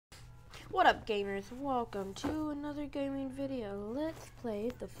What up, gamers? Welcome to another gaming video. Let's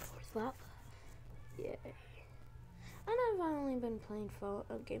play the Force Lava. Yay. And I've only been playing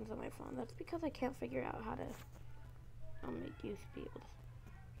games on my phone. That's because I can't figure out how to make use fields.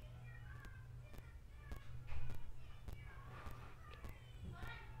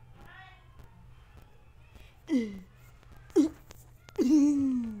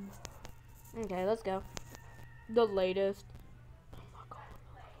 Okay, let's go. The latest.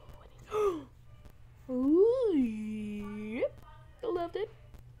 Ooh, yep. I loved it.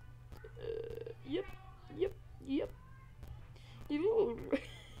 Yep.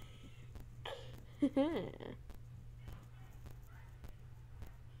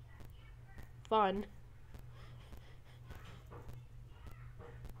 Fun.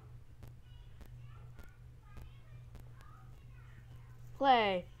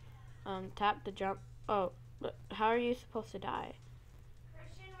 Play. Tap to jump. Oh, but how are you supposed to die?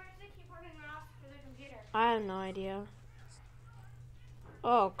 Christian, where's the keyboard and mouse for the computer? I have no idea.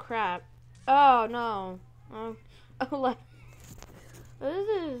 Oh crap. Oh no. Oh,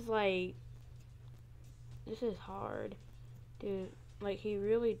 this is hard. Dude, like he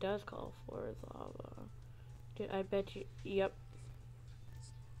really does call for lava. Dude, I bet you, yep.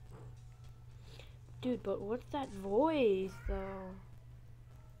 Dude, but what's that voice though?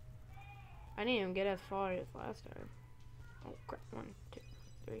 I didn't even get as far as last time. Oh crap, 1, 2,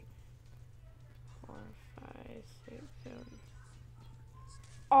 3, 4, 5, 6, 7.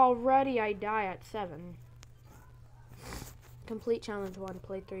 Already I die at 7. Complete challenge 1,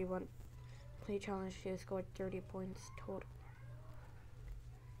 play 3, 1. Complete challenge 2, scored 30 points total.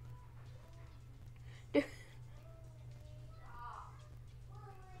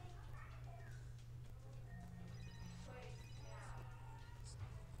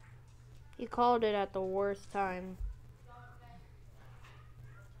 He called it at the worst time.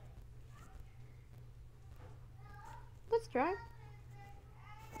 Let's try.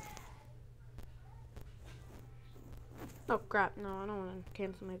 Oh crap, no, I don't want to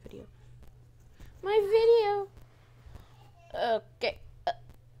cancel my video. Okay. I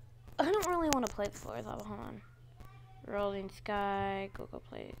don't really want to play the floor level. Hold on. Rolling Sky. Go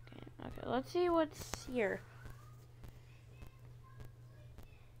play a game. Okay, let's see what's here.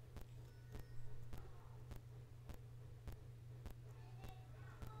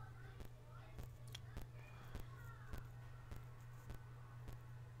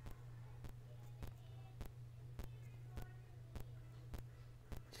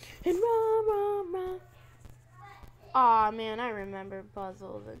 And rah. Aw, man, I remember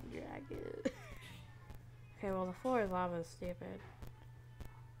puzzles and dragons. Okay, well, the floor is lava is stupid.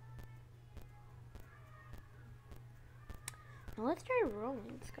 Now let's try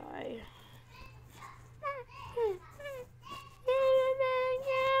Rolling Sky.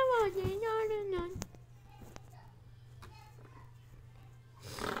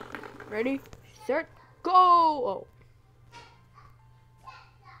 Ready, set, go! Oh.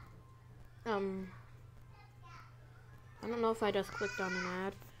 I don't know if I just clicked on an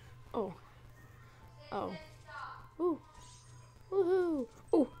ad. Oh. Ooh. Woohoo.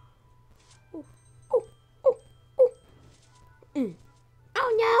 Ooh. Oh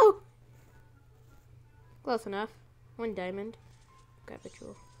no! Close enough. 1 diamond. Grab a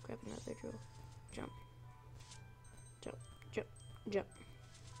jewel. Grab another jewel. Jump.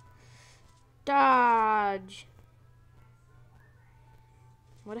 Dodge!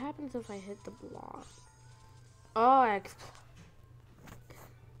 What happens if I hit the block? Oh, I explode.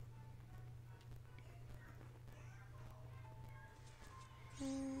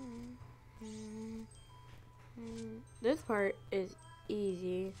 This part is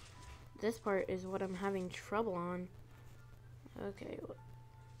easy. This part is what I'm having trouble on. Okay.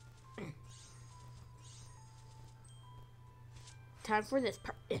 Time for this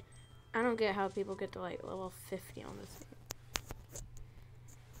part. I don't get how people get to like level 50 on this thing.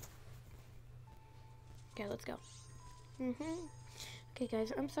 Okay, let's go. Okay,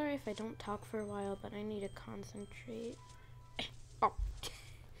 guys, I'm sorry if I don't talk for a while, but I need to concentrate. Oh.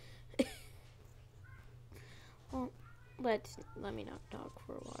 Well, let me not talk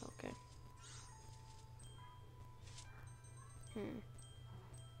for a while, okay?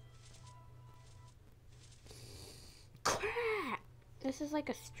 Crap! This is like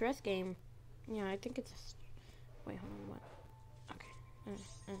a stress game. Yeah, I think it's a... Wait, hold on, what? Okay.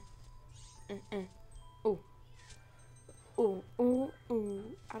 Ooh.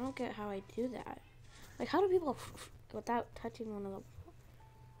 I don't get how I do that. Like, how do people, without touching one of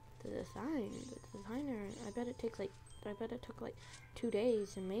the designer, I bet it took like 2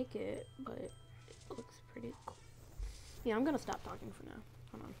 days to make it, but it looks pretty cool. Yeah, I'm gonna stop talking for now.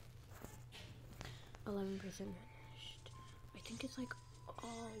 Hold on. 11% finished. I think it's like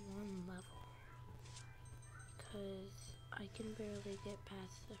all one level. Because I can barely get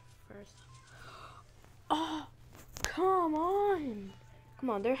past the first level. Oh, come on! Come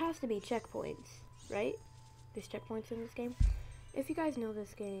on, there has to be checkpoints, right? There's checkpoints in this game. If you guys know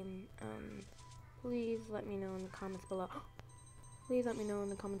this game, please let me know in the comments below. Please let me know in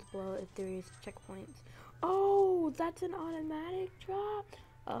the comments below if there is checkpoints. Oh, that's an automatic drop.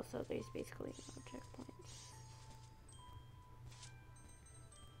 Oh, so there's basically no checkpoints.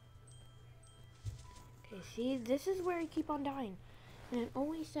 Okay, see, this is where I keep on dying. And it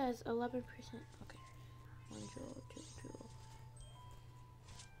only says 11%. Okay. 1 jewel, 2 jewel.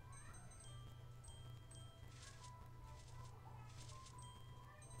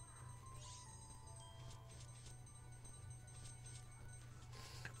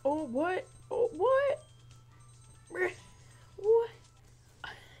 Oh, what? Oh, what? What?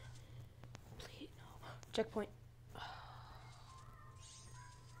 Please, no. Checkpoint.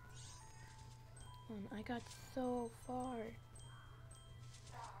 I got so far.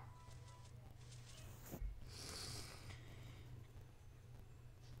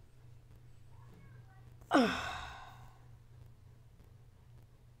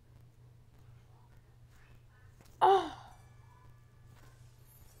 Oh.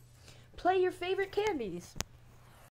 Play your favorite candies.